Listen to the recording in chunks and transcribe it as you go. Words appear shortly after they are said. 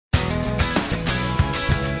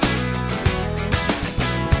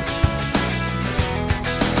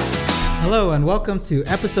Hello and welcome to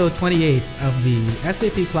episode 28 of the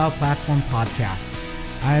SAP Cloud Platform Podcast.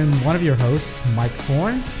 I'm one of your hosts, Mike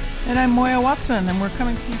Thorne. And I'm Moya Watson, and we're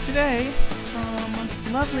coming to you today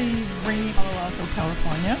from lovely, rainy Palo Alto,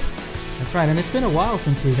 California. That's right, and it's been a while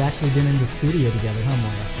since we've actually been in the studio together, huh,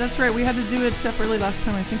 Moya? That's right, we had to do it separately last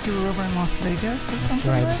time. I think you were over in Las Vegas or something. That's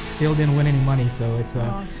right, still didn't win any money, so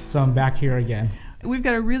so I'm back here again. We've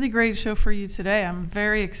got a really great show for you today. I'm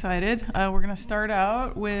very excited. We're going to start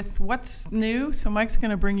out with what's new. So Mike's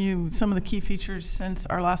going to bring you some of the key features since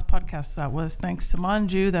our last podcast. That was thanks to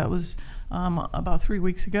Manju. That was about 3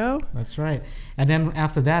 weeks ago. That's right. And then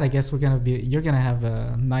after that, I guess you're going to have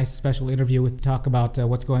a nice special interview to talk about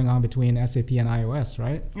what's going on between SAP and iOS,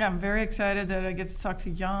 right? Yeah, I'm very excited that I get to talk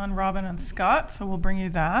to Jan, Robin, and Scott. So we'll bring you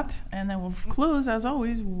that. And then we'll close, as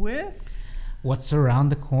always, with what's around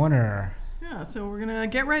the corner. Yeah, so we're going to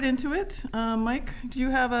get right into it. Mike, do you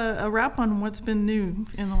have a wrap on what's been new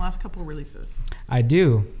in the last couple of releases? I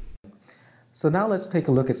do. So now let's take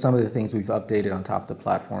a look at some of the things we've updated on top of the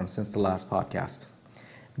platform since the last podcast.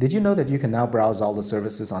 Did you know that you can now browse all the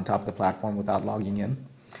services on top of the platform without logging in?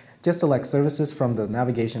 Just select services from the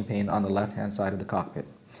navigation pane on the left-hand side of the cockpit.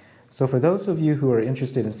 So for those of you who are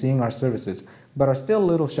interested in seeing our services, but are still a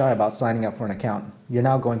little shy about signing up for an account, you're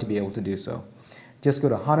now going to be able to do so. Just go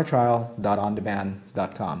to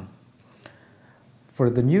hanatrial.ondemand.com. For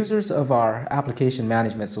the users of our application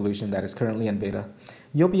management solution that is currently in beta,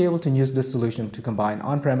 you'll be able to use this solution to combine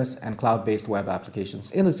on-premise and cloud-based web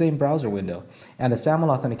applications in the same browser window, and the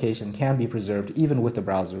SAML authentication can be preserved even with the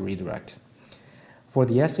browser redirect. For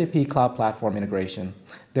the SAP Cloud Platform integration,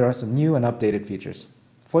 there are some new and updated features.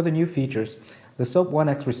 For the new features, the SOAP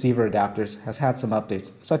 1X receiver adapters has had some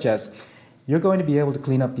updates, such as you're going to be able to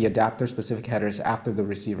clean up the adapter-specific headers after the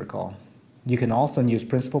receiver call. You can also use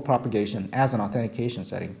principal propagation as an authentication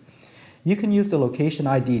setting. You can use the location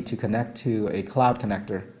ID to connect to a cloud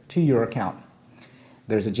connector to your account.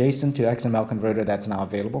 There's a JSON to XML converter that's now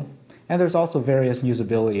available, and there's also various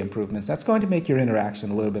usability improvements that's going to make your interaction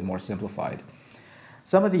a little bit more simplified.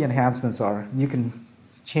 Some of the enhancements are you can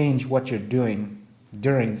change what you're doing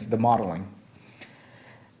during the modeling.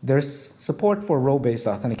 There's support for role-based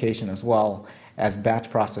authentication as well as batch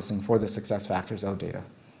processing for the SuccessFactors OData.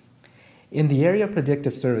 In the area of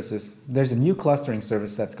predictive services, there's a new clustering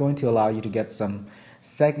service that's going to allow you to get some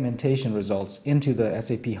segmentation results into the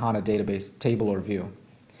SAP HANA database table or view.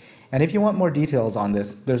 And if you want more details on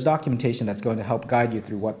this, there's documentation that's going to help guide you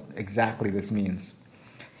through what exactly this means.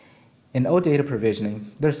 In OData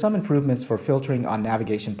provisioning, there's some improvements for filtering on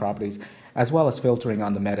navigation properties as well as filtering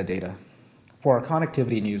on the metadata. For our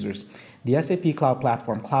connectivity users, the SAP Cloud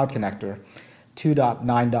Platform Cloud Connector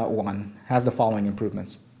 2.9.1 has the following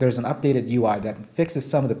improvements. There's an updated UI that fixes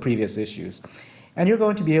some of the previous issues, and you're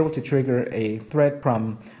going to be able to trigger a thread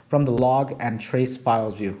from the log and trace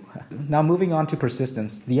files view. Now moving on to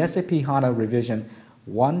persistence, the SAP HANA revision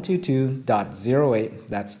 122.08,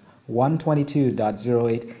 that's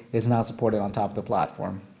 122.08, is now supported on top of the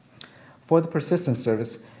platform. For the persistence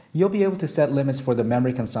service, you'll be able to set limits for the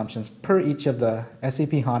memory consumptions per each of the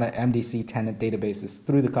SAP HANA MDC tenant databases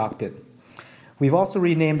through the cockpit. We've also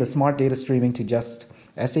renamed the Smart Data Streaming to just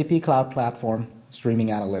SAP Cloud Platform Streaming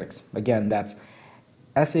Analytics. Again, that's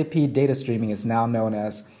SAP Data Streaming is now known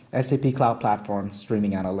as SAP Cloud Platform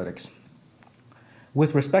Streaming Analytics.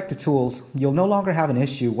 With respect to tools, you'll no longer have an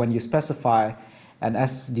issue when you specify an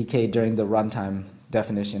SDK during the runtime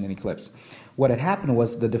definition in Eclipse. What had happened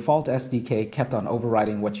was the default SDK kept on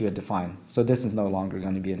overriding what you had defined, so this is no longer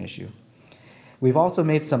going to be an issue. We've also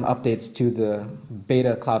made some updates to the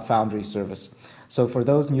Beta Cloud Foundry service. So for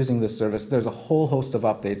those using this service, there's a whole host of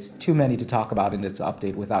updates, too many to talk about in this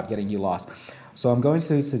update without getting you lost. So I'm going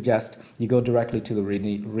to suggest you go directly to the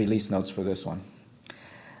release notes for this one.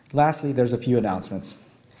 Lastly, there's a few announcements.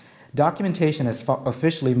 Documentation has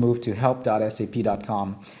officially moved to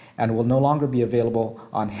help.sap.com and will no longer be available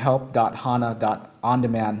on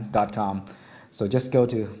help.hana.ondemand.com. So just go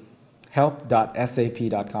to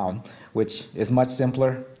help.sap.com, which is much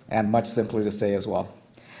simpler and much simpler to say as well.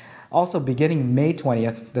 Also, beginning May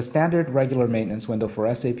 20th, the standard regular maintenance window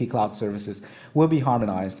for SAP Cloud Services will be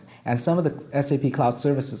harmonized, and some of the SAP Cloud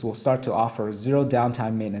Services will start to offer zero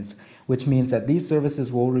downtime maintenance, which means that these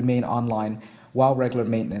services will remain online while regular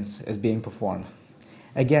maintenance is being performed.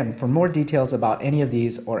 Again, for more details about any of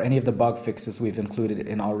these or any of the bug fixes we've included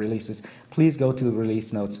in our releases, please go to the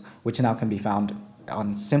release notes, which now can be found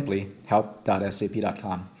on simply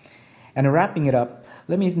help.sap.com. And in wrapping it up,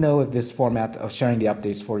 let me know if this format of sharing the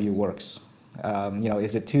updates for you works.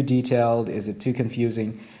 Is it too detailed? Is it too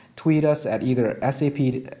confusing? Tweet us at either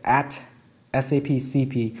SAP@SAPCP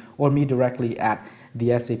or me directly at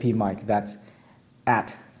the SAP mic. That's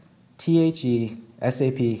at THESAPMIC.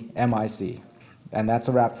 And that's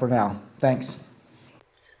a wrap for now. Thanks.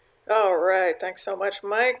 All right. Thanks so much,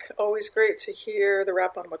 Mike. Always great to hear the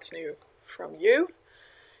wrap on what's new from you.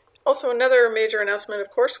 Also, another major announcement,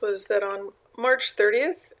 of course, was that on March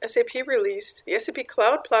 30th, SAP released the SAP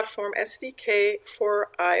Cloud Platform SDK for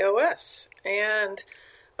iOS. And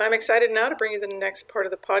I'm excited now to bring you the next part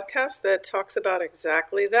of the podcast that talks about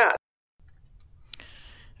exactly that.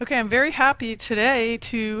 Okay, I'm very happy today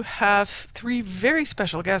to have three very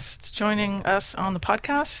special guests joining us on the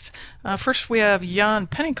podcast. First, we have Jan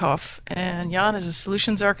Penninckhoff, and Jan is a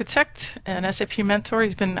solutions architect and SAP mentor.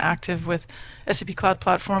 He's been active with SAP Cloud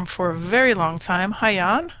Platform for a very long time. Hi,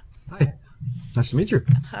 Jan. Hi. Nice to meet you.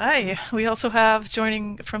 Hi. We also have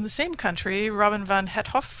joining from the same country, Robin van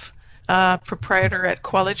Hethoff, proprietor at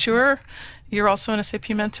Qualiture. You're also an SAP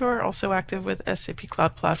mentor, also active with SAP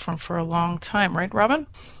Cloud Platform for a long time, right, Robin?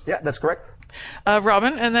 Yeah, that's correct.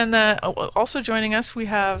 Robin, and then also joining us, we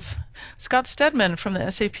have Scott Stedman from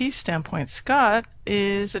the SAP standpoint. Scott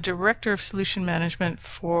is a director of solution management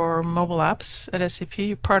for mobile apps at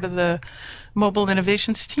SAP, part of the mobile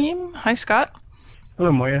innovations team. Hi, Scott.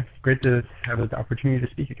 Hello, Moya. Great to have the opportunity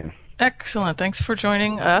to speak again. Excellent. Thanks for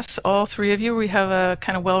joining us, all three of you. We have a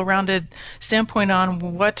kind of well-rounded standpoint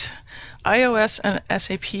on what iOS and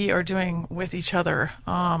SAP are doing with each other.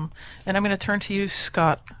 And I'm going to turn to you,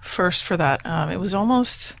 Scott, first for that. It was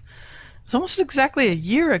almost exactly a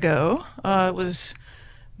year ago. It was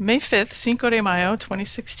May 5th, Cinco de Mayo,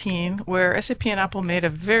 2016, where SAP and Apple made a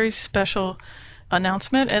very special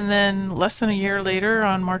announcement, and then less than a year later,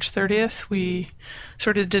 on March 30th, we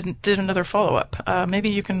sort of did another follow-up. Maybe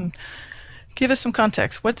you can give us some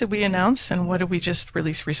context. What did we announce, and what did we just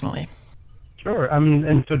release recently? Sure.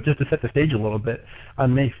 And so just to set the stage a little bit,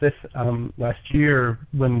 on May 5th last year,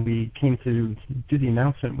 when we came to do the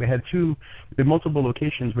announcement, we had multiple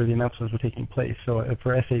locations where the announcements were taking place. So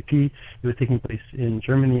for SAP, it was taking place in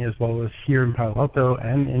Germany, as well as here in Palo Alto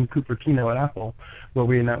and in Cupertino at Apple, where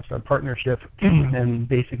we announced our partnership and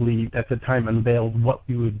basically at the time unveiled what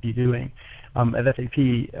we would be doing. At SAP,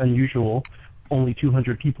 unusual, only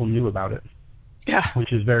 200 people knew about it. Yeah.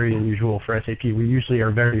 Which is very unusual for SAP. We usually are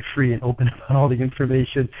very free and open about all the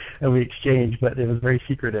information that we exchange, but it was very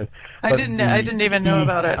secretive. I didn't even know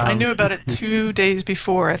about it. I knew about it 2 days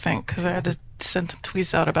before, I think, because I had to send some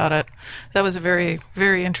tweets out about it. That was a very,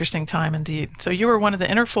 very interesting time indeed. So you were one of the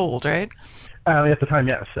inner fold, right? At the time,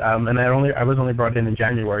 yes, and I was only brought in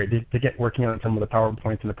January to get working on some of the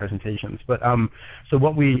PowerPoints and the presentations. But so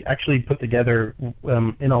what we actually put together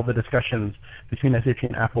in all the discussions between SAP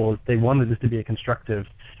and Apple is they wanted this to be a constructive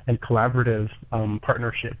and collaborative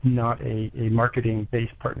partnership, not a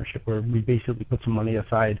marketing-based partnership where we basically put some money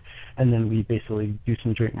aside and then we basically do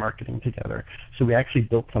some joint marketing together. So we actually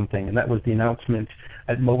built something, and that was the announcement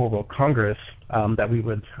at Mobile World Congress that we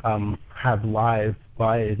would have live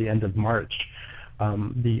by the end of March,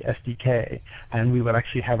 the SDK, and we would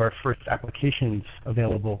actually have our first applications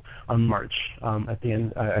available on March at the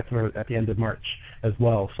end of March as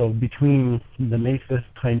well. So between the May 5th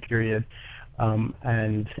time period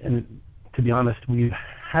and to be honest, we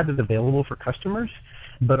had it available for customers,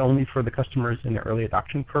 but only for the customers in the early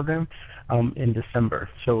adoption program in December.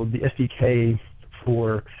 So the SDK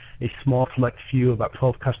for a small select few, about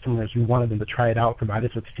 12 customers, we wanted them to try it out, provide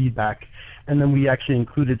us with feedback, and then we actually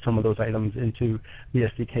included some of those items into the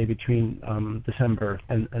SDK between December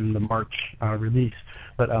and the March release.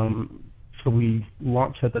 But so we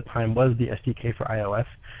launched at the time was the SDK for iOS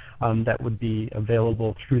that would be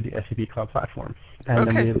available through the SAP Cloud Platform. And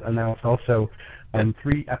then we announced also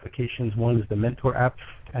 3 applications. One is the Mentor app,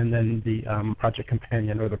 and then the Project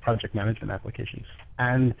Companion or the project management applications.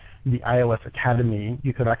 And the iOS Academy,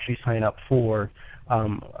 you could actually sign up for.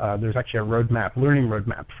 There's actually a learning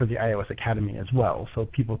roadmap for the iOS Academy as well. So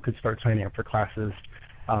people could start signing up for classes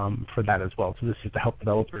for that as well. So this is to help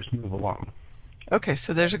developers move along. Okay,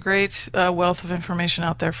 so there's a great wealth of information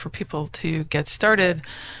out there for people to get started.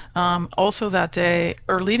 Also that day,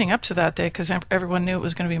 or leading up to that day, because everyone knew it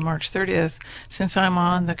was going to be March 30th, since I'm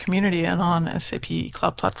on the community and on SAP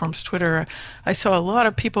Cloud Platform's Twitter, I saw a lot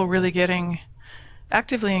of people really getting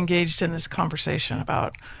actively engaged in this conversation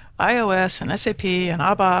about iOS and SAP and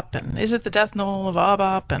ABAP, and is it the death knell of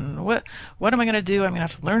ABAP, and what am I going to do? I'm going to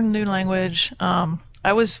have to learn a new language.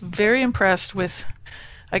 I was very impressed with,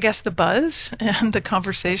 I guess, the buzz and the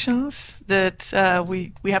conversations that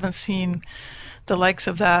we haven't seen the likes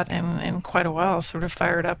of that in quite a while, sort of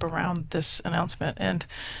fired up around this announcement. And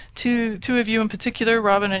two of you in particular,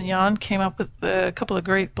 Robin and Jan, came up with a couple of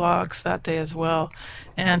great blogs that day as well.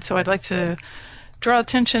 And so I'd like to draw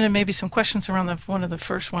attention and maybe some questions around one of the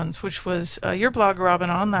first ones, which was your blog, Robin,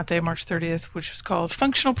 on that day, March 30th, which was called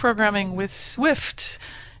Functional Programming with Swift.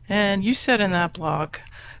 And you said in that blog,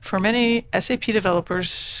 for many SAP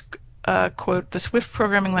developers, quote, the Swift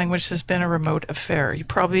programming language has been a remote affair. You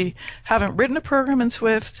probably haven't written a program in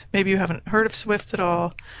Swift. Maybe you haven't heard of Swift at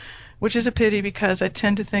all, which is a pity because I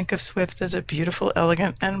tend to think of Swift as a beautiful,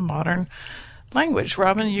 elegant, and modern language.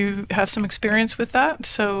 Robin, you have some experience with that.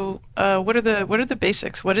 So what are the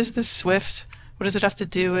basics? What is this Swift? What does it have to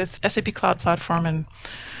do with SAP Cloud Platform, and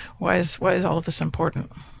why is all of this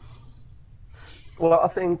important? Well, I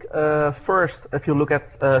think first, if you look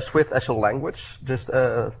at Swift as a language, just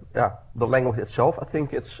the language itself, I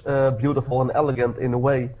think it's beautiful and elegant in a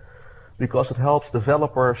way because it helps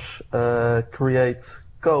developers create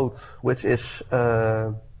code which is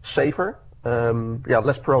safer,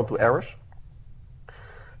 less prone to errors.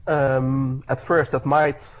 At first, that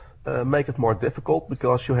might make it more difficult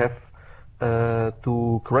because you have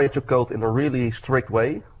to create your code in a really strict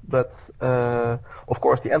way. But of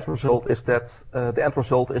course, the end result is that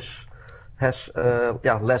has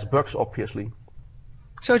less bugs, obviously.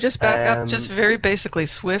 So just back up, just very basically,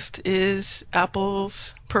 Swift is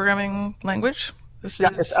Apple's programming language. It's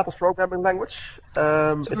Apple's programming language.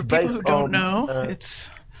 So it's for people who don't know, it's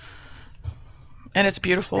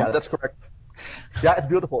beautiful. Yeah, that's correct. Yeah, it's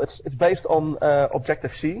beautiful. It's based on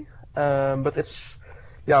Objective-C, but it's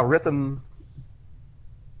written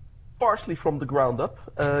partially from the ground up.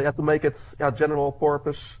 To make it general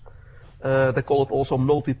purpose. They call it also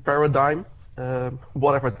multi-paradigm,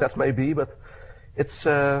 whatever that may be. But it's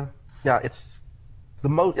it's the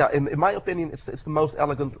most in my opinion it's the most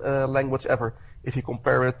elegant language ever. If you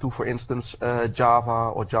compare it to, for instance,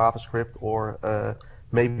 Java or JavaScript or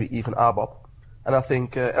maybe even ABAP. And I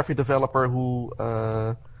think every developer who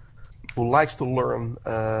likes to learn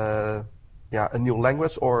a new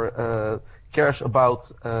language or cares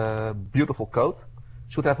about beautiful code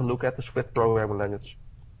should have a look at the Swift programming language.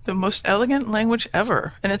 The most elegant language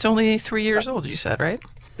ever, and it's only 3 years old. You said, right?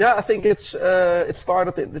 Yeah, I think it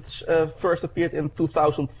first appeared in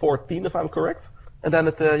 2014, if I'm correct, and then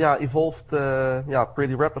it evolved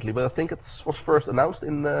pretty rapidly. But I think it was first announced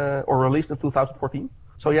or released in 2014.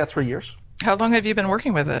 So 3 years. How long have you been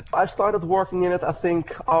working with it? I started working in it, I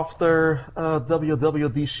think, after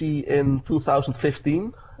WWDC in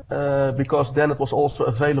 2015, because then it was also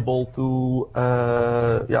available to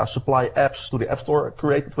supply apps to the App Store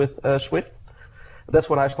created with Swift. That's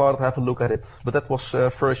when I started to have a look at it. But that was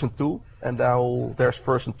version 2, and now there's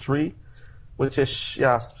version 3, which is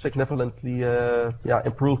significantly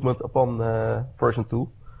improvement upon version 2.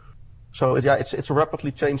 So it's a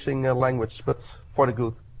rapidly changing language, but for the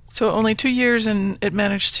good. So only 2 years, and it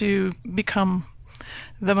managed to become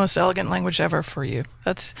the most elegant language ever for you.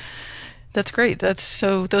 That's great.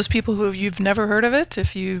 So those people you've never heard of it,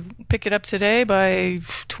 if you pick it up today by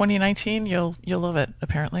 2019, you'll love it.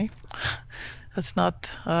 Apparently, that's not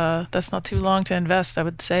too long to invest, I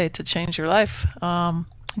would say, to change your life.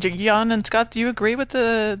 Jan and Scott, do you agree with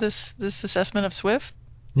this assessment of Swift?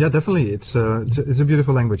 Yeah, definitely. It's a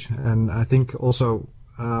beautiful language, and I think also.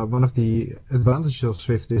 One of the advantages of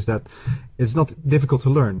Swift is that it's not difficult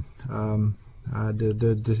to learn.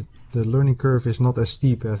 The learning curve is not as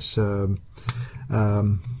steep as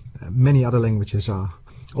many other languages are.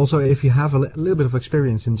 Also, if you have a little bit of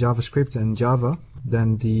experience in JavaScript and Java,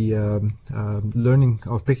 then the learning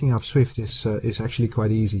or picking up Swift is actually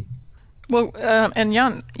quite easy. Well, and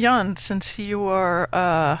Jan, since you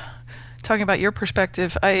are talking about your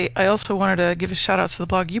perspective, I also wanted to give a shout out to the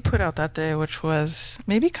blog you put out that day, which was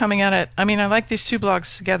maybe coming at it. I mean, I like these two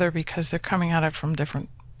blogs together because they're coming at it from different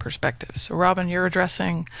perspectives. So Robin, you're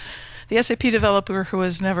addressing the SAP developer who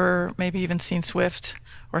has never maybe even seen Swift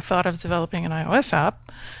or thought of developing an iOS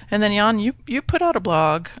app. And then Jan, you put out a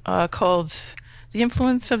blog called The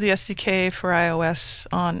Influence of the SDK for iOS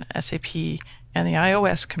on SAP and the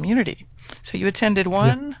iOS Community. So you attended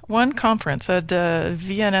one conference at the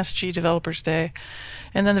VNSG Developers Day,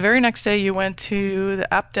 and then the very next day you went to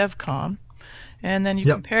the App DevCon, and then you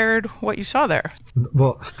compared what you saw there.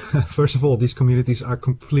 Well, first of all, these communities are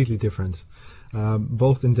completely different,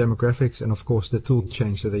 both in demographics and, of course, the tool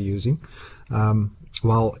change that they're using.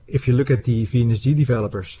 While if you look at the VNSG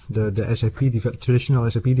developers, the SAP traditional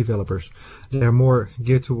SAP developers, they're more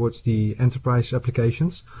geared towards the enterprise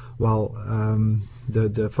applications, while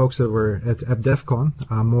the folks that were at App DevCon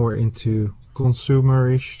are more into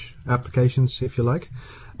consumerish applications, if you like.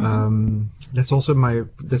 Mm-hmm. That's also why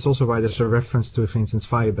there's a reference to, for instance,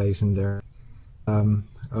 Firebase in there.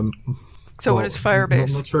 So what is Firebase?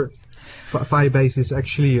 I'm not sure. Firebase is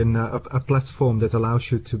actually a platform that allows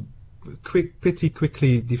you to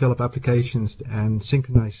quickly develop applications and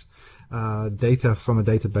synchronize data from a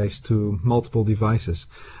database to multiple devices.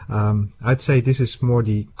 I'd say this is more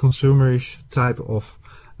the consumerish type of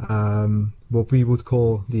what we would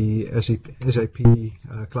call the SAP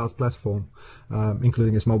cloud platform,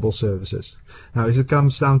 including its mobile services. Now, if it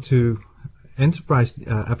comes down to enterprise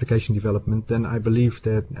application development, then I believe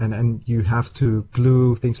that, and you have to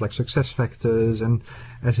glue things like SuccessFactors and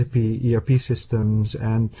SAP ERP systems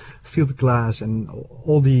and Fieldglass and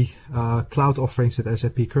all the cloud offerings that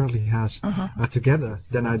SAP currently has together,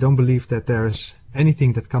 then I don't believe that there's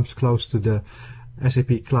anything that comes close to the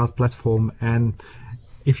SAP cloud platform. And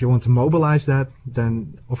if you want to mobilize that,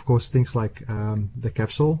 then of course things like the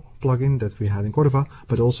Capsule plugin that we had in Cordova,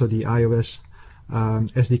 but also the iOS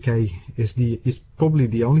SDK is probably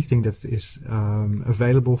the only thing that is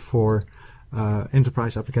available for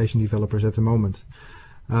enterprise application developers at the moment.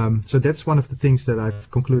 So that's one of the things that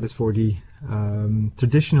I've concluded for the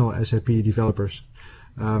traditional SAP developers,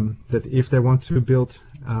 that if they want to build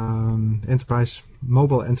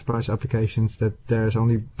mobile enterprise applications, that there's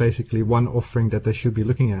only basically one offering that they should be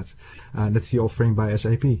looking at. That's the offering by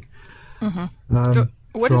SAP.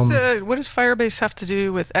 What does Firebase have to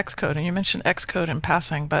do with Xcode? And you mentioned Xcode in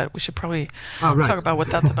passing, but we should probably talk about what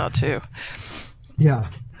that's about too. Yeah.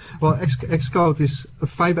 Well, Xcode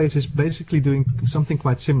Firebase is basically doing something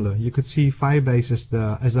quite similar. You could see Firebase as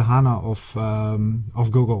the HANA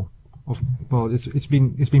of Google. It's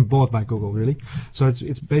been bought by Google, really. So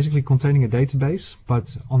it's basically containing a database,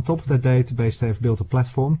 but on top of that database they've built a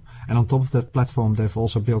platform, and on top of that platform they've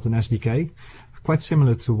also built an SDK, quite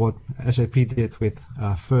similar to what SAP did with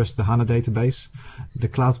first the HANA database, the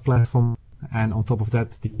cloud platform, and on top of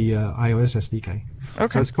that the iOS SDK.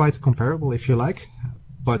 Okay. So it's quite comparable, if you like.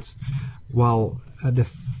 But while the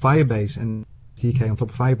Firebase and SDK on top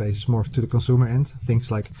of Firebase is more to the consumer end, things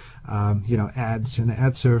like ads and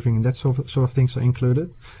ad serving and that sort of things are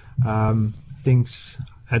included. Things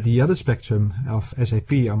at the other spectrum of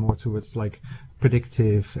SAP are more towards like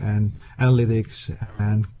predictive and analytics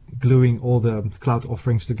and gluing all the cloud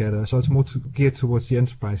offerings together. So it's more geared towards the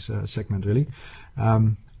enterprise segment, really.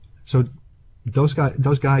 So those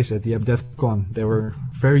guys at the DevCon, they were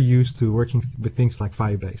very used to working with things like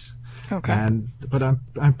Firebase. Okay. But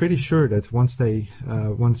I'm pretty sure that once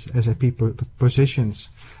SAP positions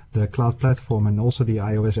the cloud platform and also the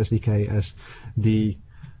iOS SDK as the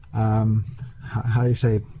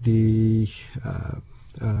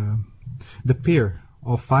the peer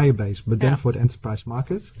of Firebase, but then for the enterprise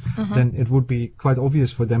market, then it would be quite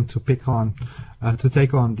obvious for them to take on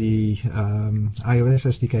the iOS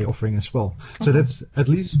SDK offering as well. So that's at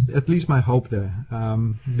least my hope there,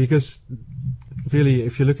 because really,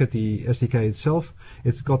 if you look at the SDK itself,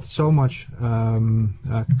 it's got so much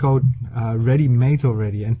code ready-made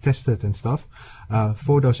already and tested and stuff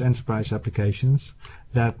for those enterprise applications,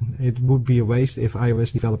 that it would be a waste if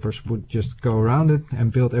iOS developers would just go around it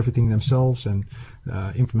and build everything themselves and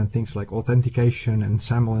implement things like authentication and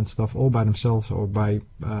SAML and stuff all by themselves or by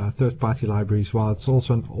third-party libraries, while it's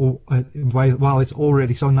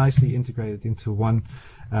already so nicely integrated into one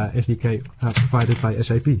SDK provided by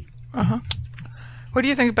SAP. What do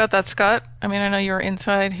you think about that, Scott? I mean, I know you're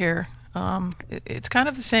inside here. It's kind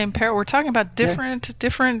of the same pair. We're talking about different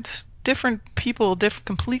people,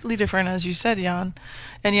 completely different, as you said, Jan,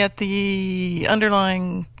 and yet the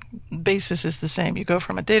underlying basis is the same. You go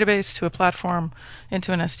from a database to a platform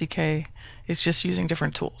into an SDK. It's just using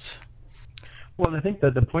different tools. Well, I think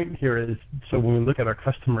that the point here is, so when we look at our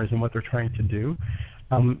customers and what they're trying to do,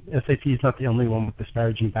 SAP is not the only one with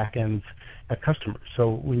disparaging backends at customers. So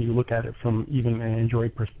when you look at it from even an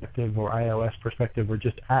Android perspective or iOS perspective or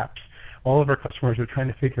just apps, all of our customers are trying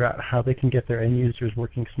to figure out how they can get their end users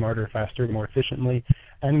working smarter, faster, more efficiently,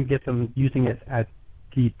 and get them using it at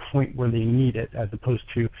the point where they need it, as opposed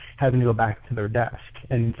to having to go back to their desk.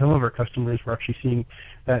 And some of our customers, we're actually seeing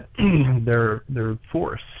that their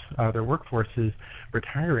workforce is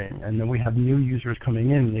retiring, and then we have new users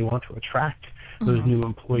coming in, and they want to attract those new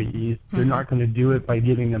employees. They're not going to do it by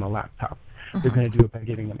giving them a laptop. They're going to do it by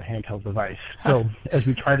giving them a handheld device. So as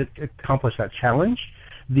we try to accomplish that challenge,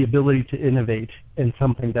 the ability to innovate in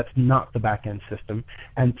something that's not the back-end system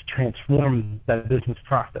and to transform that business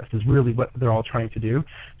process is really what they're all trying to do,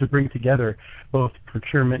 to bring together both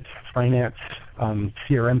procurement, finance,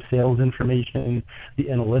 CRM sales information, the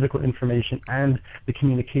analytical information, and the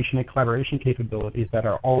communication and collaboration capabilities that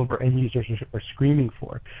all of our end users are screaming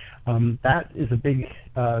for. That is a big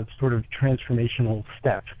sort of transformational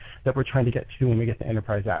step that we're trying to get to when we get to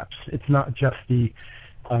enterprise apps. It's not just the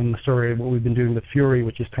story of what we've been doing with Fury,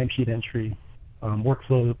 which is timesheet entry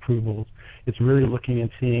workflow approvals. It's really looking and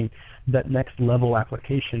seeing that next level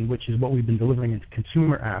application, which is what we've been delivering into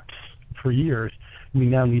consumer apps for years. We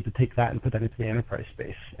now need to take that and put that into the enterprise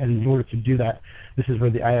space. And in order to do that, this is where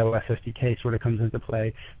the iOS SDK sort of comes into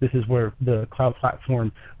play. This is where the cloud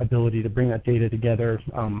platform ability to bring that data together,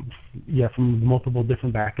 from multiple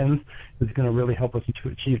different backends is going to really help us to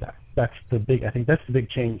achieve that. I think that's the big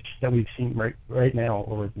change that we've seen right now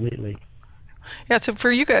or lately. Yeah, so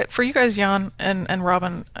for you guys, Jan and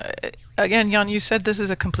Robin, again, Jan, you said this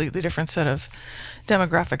is a completely different set of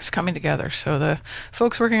demographics coming together. So the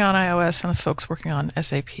folks working on iOS and the folks working on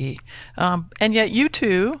SAP, and yet you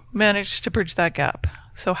two managed to bridge that gap.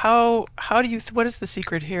 So what is the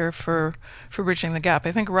secret here for bridging the gap?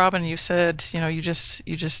 I think Robin, you said you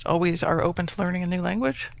just always are open to learning a new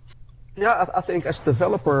language. Yeah, I think as a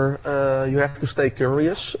developer, you have to stay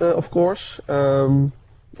curious, of course.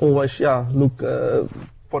 Always, look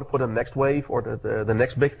for the next wave or the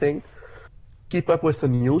next big thing. Keep up with the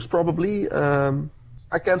news, probably.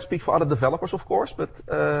 I can't speak for other developers, of course, but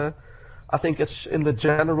I think it's in the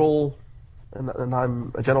general, and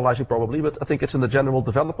I'm generalizing probably, but I think it's in the general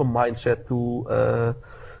developer mindset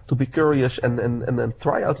to be curious and then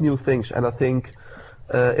try out new things. And I think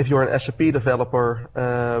if you're an SAP developer,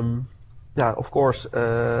 of course,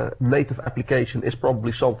 native application is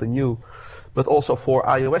probably something new. But also for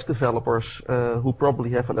iOS developers who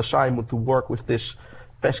probably have an assignment to work with this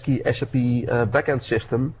pesky SAP backend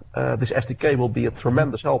system, this SDK will be a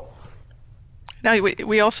tremendous help. Now,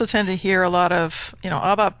 we also tend to hear a lot of,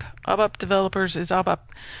 ABAP developers is ABAP.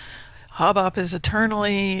 ABAP is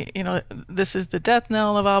eternally, this is the death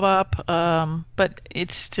knell of ABAP, but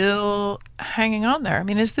it's still hanging on there. I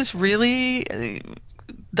mean, is this really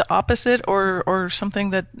the opposite or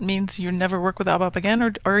something that means you never work with ABAP again,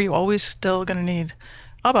 or are you always still going to need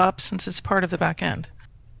ABAP since it's part of the back end?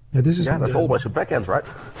 That's always a back end, right?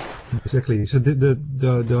 Exactly. So the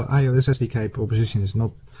iOS SDK proposition is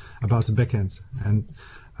not about the back end. And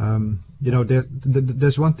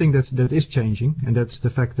there's one thing that is changing, and that's the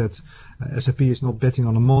fact that SAP is not betting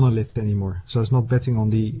on a monolith anymore. So it's not betting on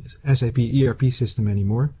the SAP ERP system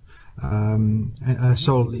anymore.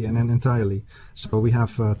 Solely and entirely. So we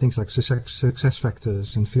have things like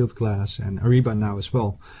SuccessFactors and Fieldglass and Ariba now as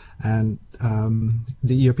well. And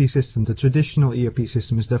the ERP system, the traditional ERP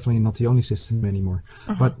system, is definitely not the only system anymore.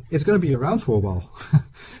 But it's going to be around for a while.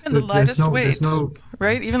 And the lightest weight,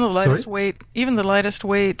 right? Even the lightest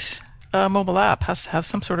weight mobile app has to have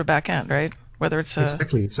some sort of back end, right? Whether it's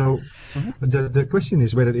exactly. So the question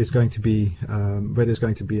is whether it's going to be an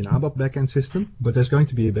ABAP backend system, but there's going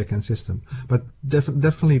to be a backend system. But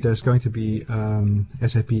definitely there's going to be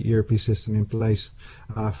SAP ERP system in place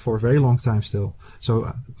for a very long time still.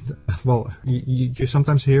 So, you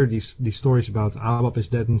sometimes hear these stories about ABAP is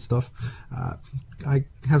dead and stuff. I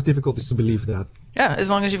have difficulties to believe that. Yeah, as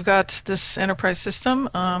long as you've got this enterprise system,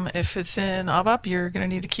 if it's in ABAP, you're going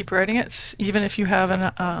to need to keep writing it, even if you have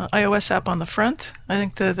an iOS app on the front. I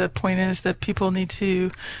think the point is that people need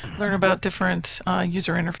to learn about different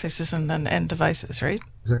user interfaces and then end devices, right?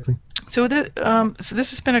 Exactly. So this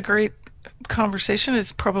has been a great conversation.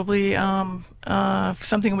 It's probably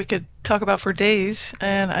something we could talk about for days,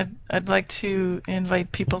 and I'd like to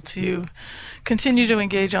invite people to continue to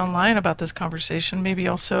engage online about this conversation. Maybe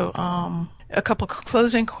also a couple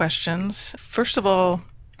closing questions. First of all,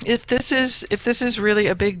 if this is really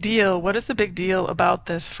a big deal, what is the big deal about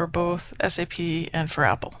this for both SAP and for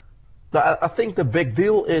Apple? Now, I think the big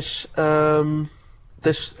deal is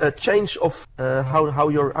this change of how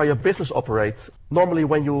your business operates. Normally,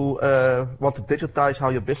 when you want to digitize how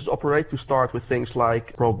your business operates, you start with things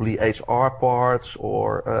like probably HR parts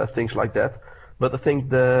or things like that. But I think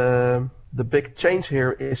the big change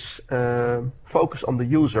here is focus on the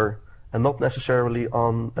user and not necessarily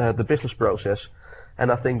on the business process.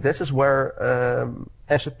 And I think this is where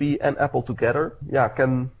SAP and Apple together,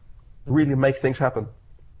 can really make things happen.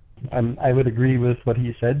 I would agree with what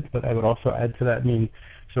he said, but I would also add to that.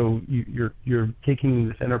 So you're taking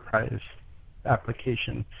this enterprise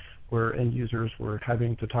application where end users were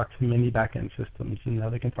having to talk to many back-end systems, and now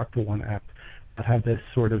they can talk to one app that have this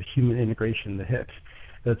sort of human integration, the HIP,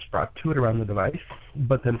 that's brought to it around the device.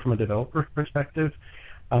 But then from a developer perspective,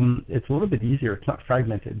 it's a little bit easier. It's not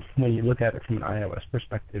fragmented. When you look at it from an iOS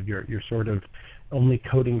perspective, you're sort of only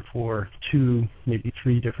coding for 2, maybe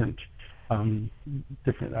 3 different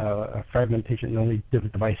fragmentation, only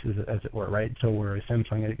different devices, as it were, right? So whereas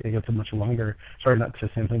Samsung, it gets a much longer, not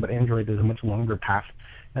just Samsung, but Android is a much longer path,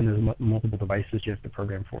 and there's multiple devices you have to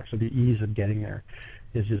program for. So the ease of getting there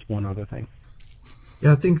is just one other thing.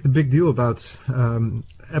 Yeah, I think the big deal about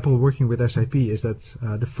Apple working with SAP is that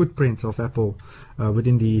the footprint of Apple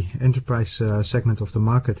within the enterprise segment of the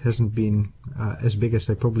market hasn't been as big as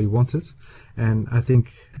they probably wanted. And I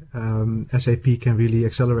think SAP can really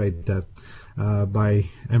accelerate that by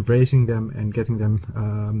embracing them and getting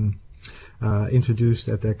them introduced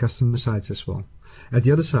at their customer sites as well. At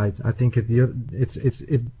the other side, I think it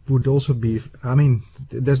would also be, I mean,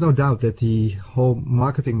 there's no doubt that the whole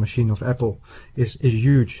marketing machine of Apple is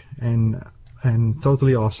huge and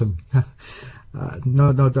totally awesome.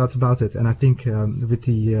 No doubt about it. And I think with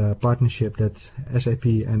the partnership that SAP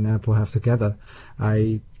and Apple have together,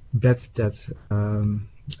 I bet that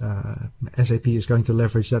SAP is going to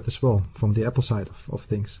leverage that as well from the Apple side of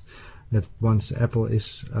things. That once Apple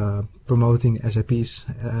is promoting SAP's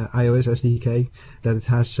iOS SDK, that it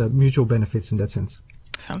has mutual benefits in that sense.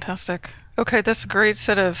 Fantastic. Okay, that's a great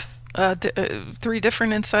set of 3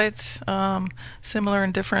 different insights, similar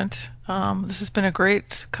and different. This has been a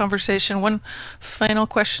great conversation. One final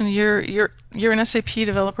question: you're an SAP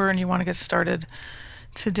developer and you want to get started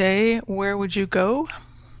today. Where would you go?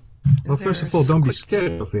 Well, first of all, don't be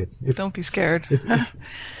scared of it. Don't be scared.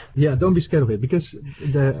 Yeah, don't be scared of it, because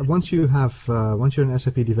once you're an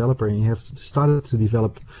SAP developer and you have started to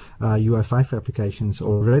develop UI5 applications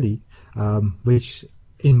already, which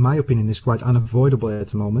in my opinion is quite unavoidable at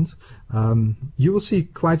the moment, you will see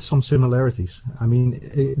quite some similarities. I mean,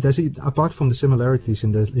 apart from the similarities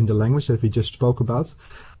in the language that we just spoke about,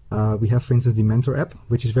 we have, for instance, the Mentor app,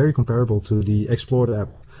 which is very comparable to the Explorer app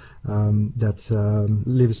that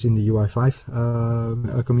lives in the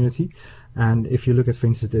UI5 community. And if you look at, for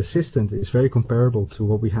instance, the Assistant, it's very comparable to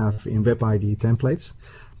what we have in WebID templates.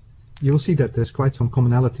 You'll see that there's quite some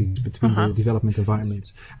commonalities between the development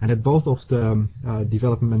environments, and that both of the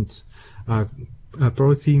development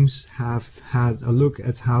product teams have had a look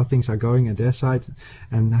at how things are going at their side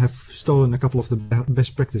and have stolen a couple of the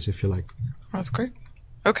best practice, if you like. That's great.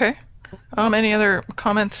 Okay. Any other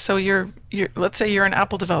comments? So let's say you're an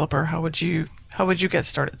Apple developer. How would you get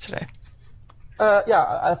started today?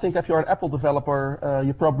 I think if you're an Apple developer,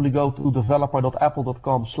 you probably go to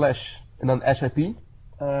developer.apple.com/and then SAP. You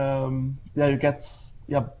get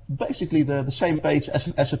basically the same page as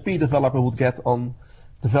an SAP developer would get on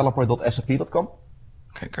developer.sap.com.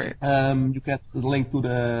 Okay, great. You get the link to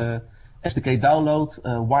the SDK download,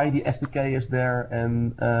 why the SDK is there,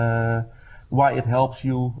 and why it helps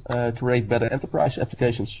you create better enterprise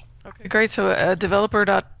applications. Okay, great. So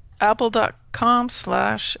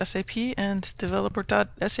developer.apple.com/SAP and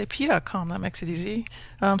developer.sap.com. That makes it easy.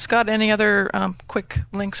 Scott, any other quick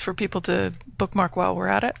links for people to bookmark while we're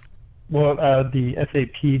at it? Well, the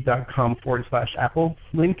sap.com/Apple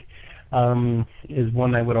link is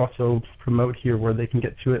one I would also promote here, where they can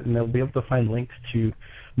get to it and they'll be able to find links to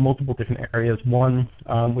multiple different areas. One,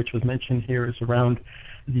 which was mentioned here, is around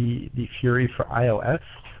the Fiori for iOS.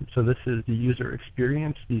 So this is the user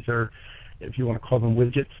experience. These are, if you want to call them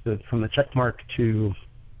widgets, from the checkmark to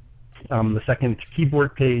the second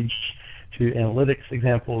keyboard page to analytics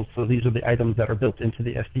examples. So these are the items that are built into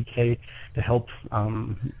the SDK to help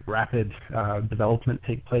rapid development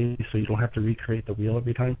take place, so you don't have to recreate the wheel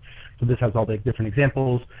every time. So this has all the different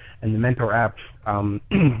examples, and the Mentor app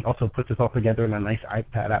also puts this all together in a nice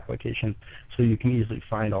iPad application, so you can easily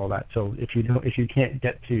find all that. So if you can't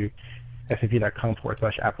get to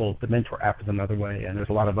sap.com/Apple, the Mentor app is another way, and there's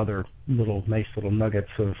a lot of other nice little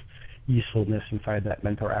nuggets of usefulness inside that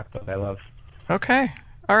Mentor app that I love. Okay.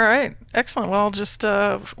 All right. Excellent. Well, just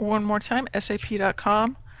one more time,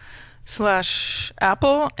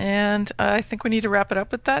 sap.com/Apple, and I think we need to wrap it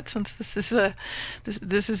up with that, since this is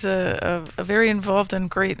a very involved and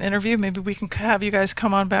great interview. Maybe we can have you guys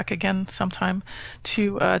come on back again sometime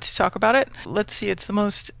to talk about it. Let's see. It's the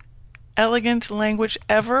most elegant language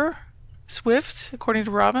ever. Swift, according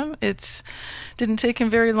to Robin. It didn't take him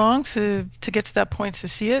very long to get to that point to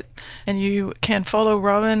see it. And you can follow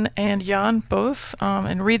Robin and Jan both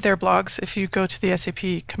and read their blogs if you go to the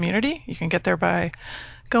SAP community. You can get there by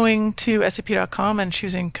going to sap.com and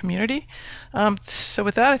choosing community. So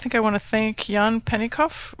with that, I think I want to thank Jan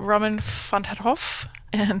Pennycoff, Robin van der Hof,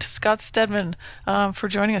 and Scott Stedman for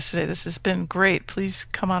joining us today. This has been great. Please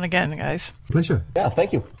come on again, guys. Pleasure. Yeah,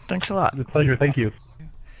 thank you. Thanks a lot. It's a pleasure. Thank you.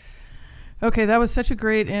 Okay, that was such a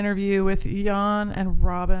great interview with Jan and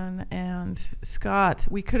Robin and Scott.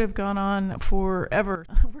 We could have gone on forever.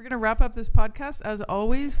 We're going to wrap up this podcast, as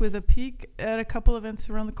always, with a peek at a couple events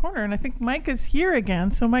around the corner. And I think Mike is here again.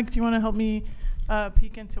 So, Mike, do you want to help me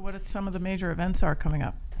peek into what some of the major events are coming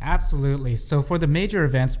up? Absolutely. So for the major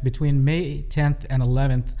events between May 10th and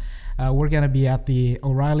 11th, We're going to be at the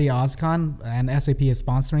O'Reilly OzCon, and SAP is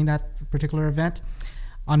sponsoring that particular event.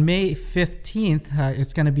 On May 15th,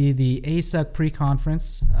 it's going to be the ASUG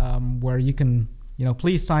pre-conference, where you can,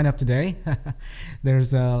 please sign up today.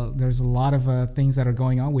 There's a lot of things that are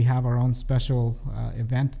going on. We have our own special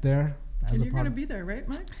event there. And you're going to be there, right,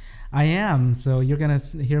 Mike? I am. So you're going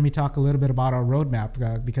to hear me talk a little bit about our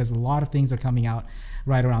roadmap, because a lot of things are coming out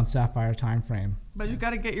right around Sapphire timeframe. But you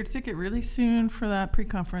got to get your ticket really soon for that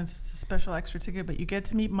pre-conference. It's a special extra ticket, but you get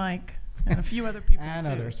to meet Mike and a few other people and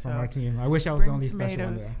too, others so from our team. I wish I was the only special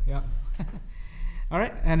one there. Yeah. All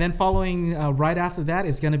right, and then following right after that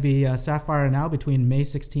is going to be Sapphire Now between May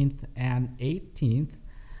 16th and 18th.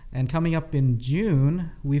 And coming up in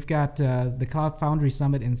June, we've got the Cloud Foundry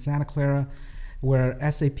Summit in Santa Clara, where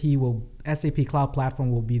SAP Cloud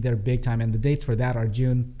Platform will be there big time. And the dates for that are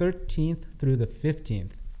June 13th through the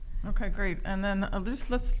 15th. Okay, great. And then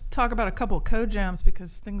let's talk about a couple of code jams,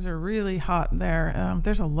 because things are really hot there.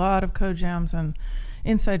 There's a lot of code jams and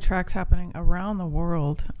inside tracks happening around the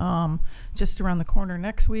world. Just around the corner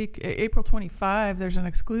next week, April 25, there's an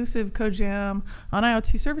exclusive code jam on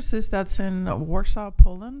IoT services that's in Warsaw,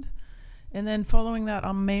 Poland. And then following that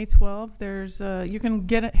on May 12, there's you can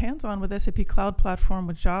get it hands-on with SAP Cloud Platform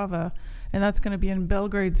with Java, and that's going to be in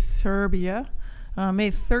Belgrade, Serbia.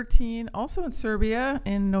 May 13, also in Serbia,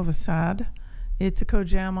 in Novi Sad. It's a code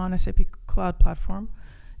jam on SAP Cloud Platform.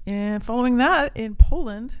 And following that, in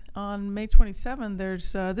Poland, on May 27,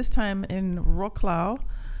 there's this time in Wrocław,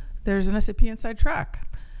 there's an SAP Inside Track.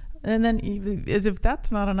 And then, as if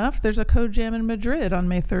that's not enough, there's a code jam in Madrid on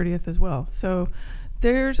May 30th as well. So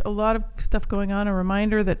there's a lot of stuff going on. A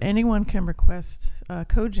reminder that anyone can request a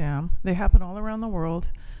code jam. They happen all around the world.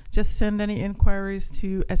 Just send any inquiries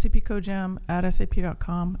to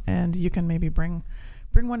sapcodejam@sap.com, and you can maybe bring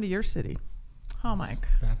one to your city. Oh, Mike.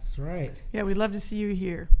 That's right. Yeah, we'd love to see you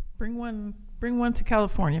here. Bring one to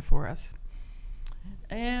California for us.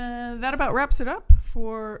 And that about wraps it up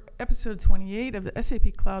for episode 28 of the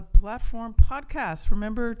SAP Cloud Platform podcast.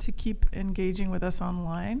 Remember to keep engaging with us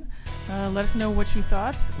online. Let us know what you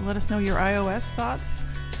thought. Let us know your iOS thoughts.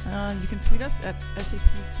 You can tweet us at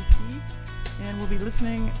SAPCP, and we'll be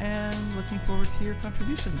listening and looking forward to your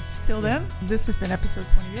contributions. Till then, this has been episode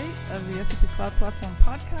 28 of the SAP Cloud Platform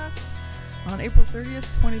podcast on April 30th,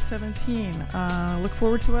 2017. Look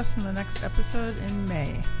forward to us in the next episode in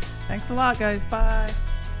May. Thanks a lot, guys. Bye.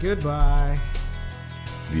 Goodbye.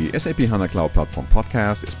 The SAP HANA Cloud Platform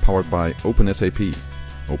podcast is powered by OpenSAP.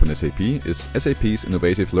 OpenSAP is SAP's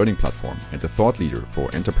innovative learning platform and a thought leader for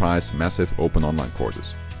enterprise massive open online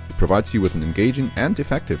courses. It provides you with an engaging and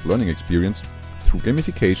effective learning experience through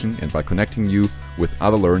gamification and by connecting you with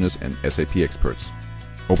other learners and SAP experts.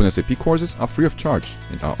 OpenSAP courses are free of charge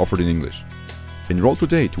and are offered in English. Enroll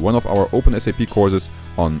today to one of our OpenSAP courses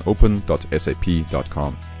on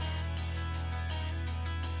open.sap.com.